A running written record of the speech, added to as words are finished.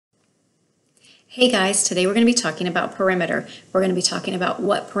Hey guys, today we're going to be talking about perimeter. We're going to be talking about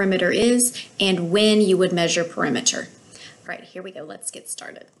what perimeter is and when you would measure perimeter. All right, here we go. Let's get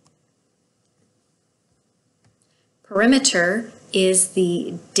started. Perimeter is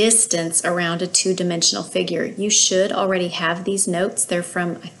the distance around a two-dimensional figure. You should already have these notes. They're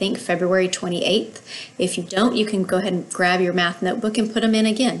from, I think, February 28th. If you don't, you can go ahead and grab your math notebook and put them in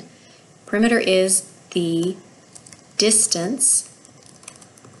again. Perimeter is the distance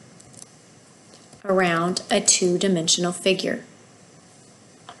around a two-dimensional figure.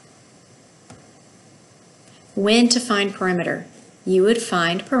 When to find perimeter? You would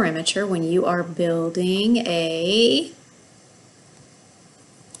find perimeter when you are building a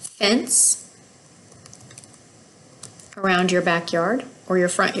fence around your backyard or your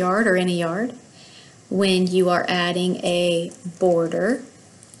front yard or any yard, when you are adding a border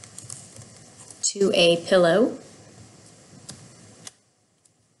to a pillow,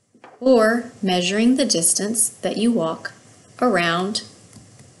 or measuring the distance that you walk around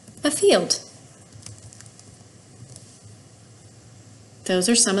a field. Those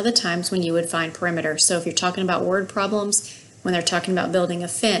are some of the times when you would find perimeter. So if you're talking about word problems, when they're talking about building a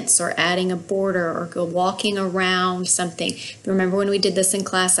fence or adding a border or walking around something. Remember when we did this in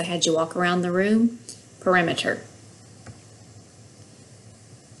class, I had you walk around the room? Perimeter.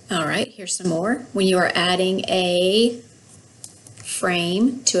 All right, here's some more. When you are adding a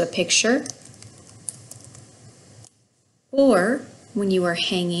frame to a picture, or when you are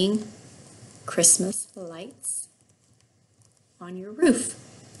hanging Christmas lights on your roof.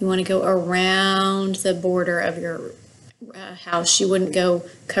 You want to go around the border of your house. You wouldn't go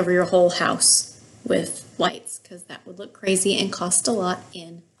cover your whole house with lights because that would look crazy and cost a lot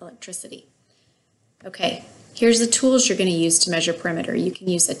in electricity. Okay, here's the tools you're going to use to measure perimeter. You can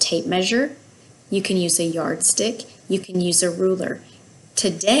use a tape measure, you can use a yardstick, you can use a ruler.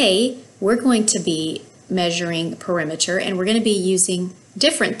 Today, we're going to be measuring perimeter and we're going to be using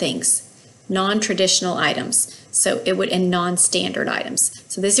different things, non-traditional items, and non-standard items.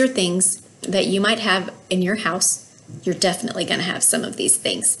 So these are things that you might have in your house. You're definitely going to have some of these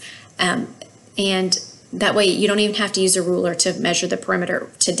things. And that way you don't even have to use a ruler to measure the perimeter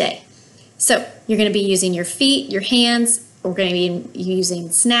today. So you're going to be using your feet, your hands, we're going to be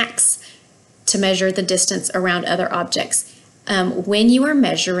using snacks to measure the distance around other objects. When you are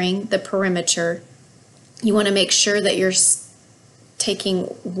measuring the perimeter, you want to make sure that you're taking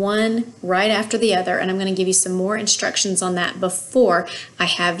one right after the other, and I'm going to give you some more instructions on that before I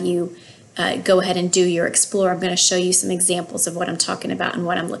have you go ahead and do your Explore. I'm going to show you some examples of what I'm talking about and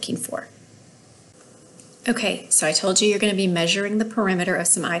what I'm looking for. Okay, so I told you you're going to be measuring the perimeter of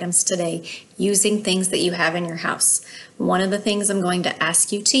some items today using things that you have in your house. One of the things I'm going to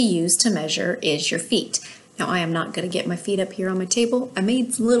ask you to use to measure is your feet. Now, I am not going to get my feet up here on my table. I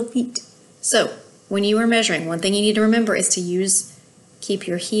made some little feet. So, when you are measuring, one thing you need to remember is to keep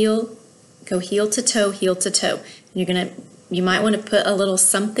your heel, go heel to toe, heel to toe. And you might want to put a little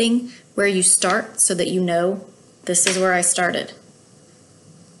something where you start so that you know this is where I started.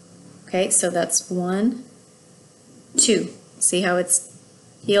 Okay, so that's 1, 2. See how it's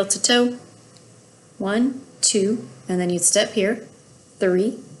heel to toe? 1, 2, and then you'd step here.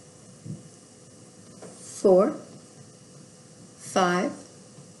 3, 4, 5,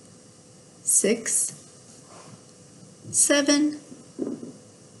 6, 7,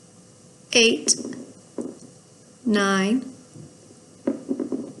 8, 9,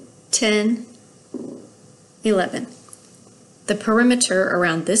 10, 11. The perimeter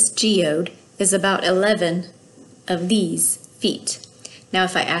around this geode is about 11 of these feet. Now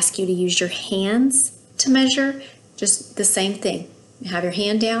if I ask you to use your hands to measure, just the same thing. You have your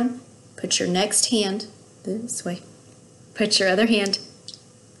hand down, put your next hand this way, put your other hand,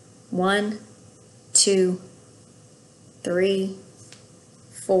 1, 2, 3,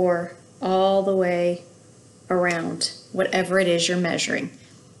 4, all the way around whatever it is you're measuring.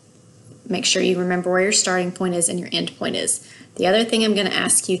 Make sure you remember where your starting point is and your end point is. The other thing I'm going to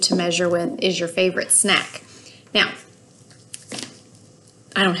ask you to measure with is your favorite snack. Now,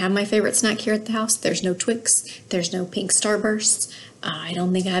 I don't have my favorite snack here at the house. There's no Twix. There's no pink Starburst. I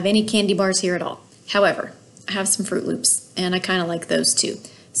don't think I have any candy bars here at all. However, I have some Fruit Loops, and I kind of like those too.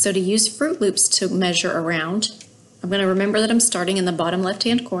 So to use Fruit Loops to measure around, I'm going to remember that I'm starting in the bottom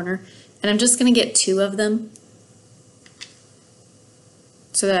left-hand corner, and I'm just going to get 2 of them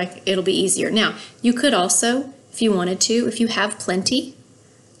so that it'll be easier. Now, you could also, if you wanted to, if you have plenty,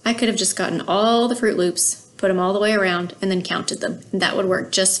 I could have just gotten all the Fruit Loops, put them all the way around, and then counted them, and that would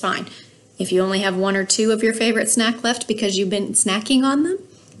work just fine. If you only have 1 or 2 of your favorite snack left because you've been snacking on them,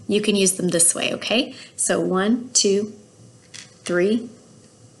 you can use them this way, okay? So 1, 2, 3,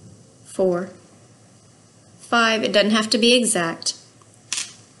 4, 5. It doesn't have to be exact.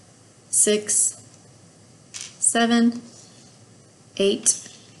 6, 7, 8,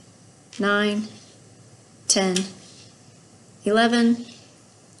 9, 10, 11,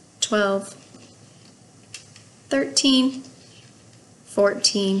 12, 13,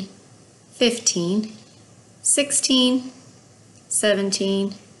 14, 15, 16,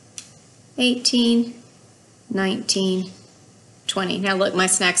 17, 18, 19, 20. Now look, my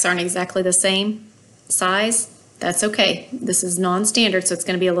snacks aren't exactly the same size. That's okay. This is non-standard, so it's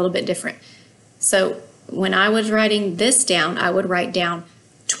going to be a little bit different. So when I was writing this down, I would write down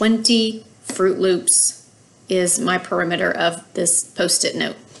 20 Fruit Loops is my perimeter of this Post-it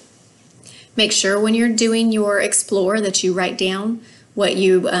note. Make sure when you're doing your Explore that you write down what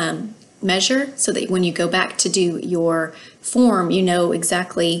you measure so that when you go back to do your form, you know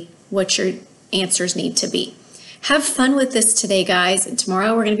exactly what your answers need to be. Have fun with this today, guys. And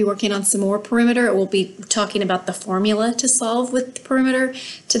tomorrow we're going to be working on some more perimeter. We'll be talking about the formula to solve with the perimeter.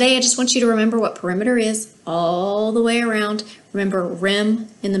 Today, I just want you to remember what perimeter is all the way around. Remember rim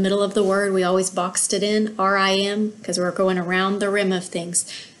in the middle of the word. We always boxed it in, R-I-M, because we're going around the rim of things.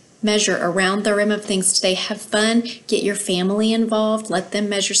 Measure around the rim of things today. Have fun. Get your family involved. Let them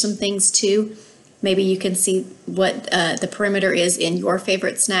measure some things too. Maybe you can see what the perimeter is in your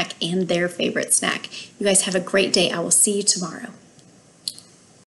favorite snack and their favorite snack. You guys have a great day. I will see you tomorrow.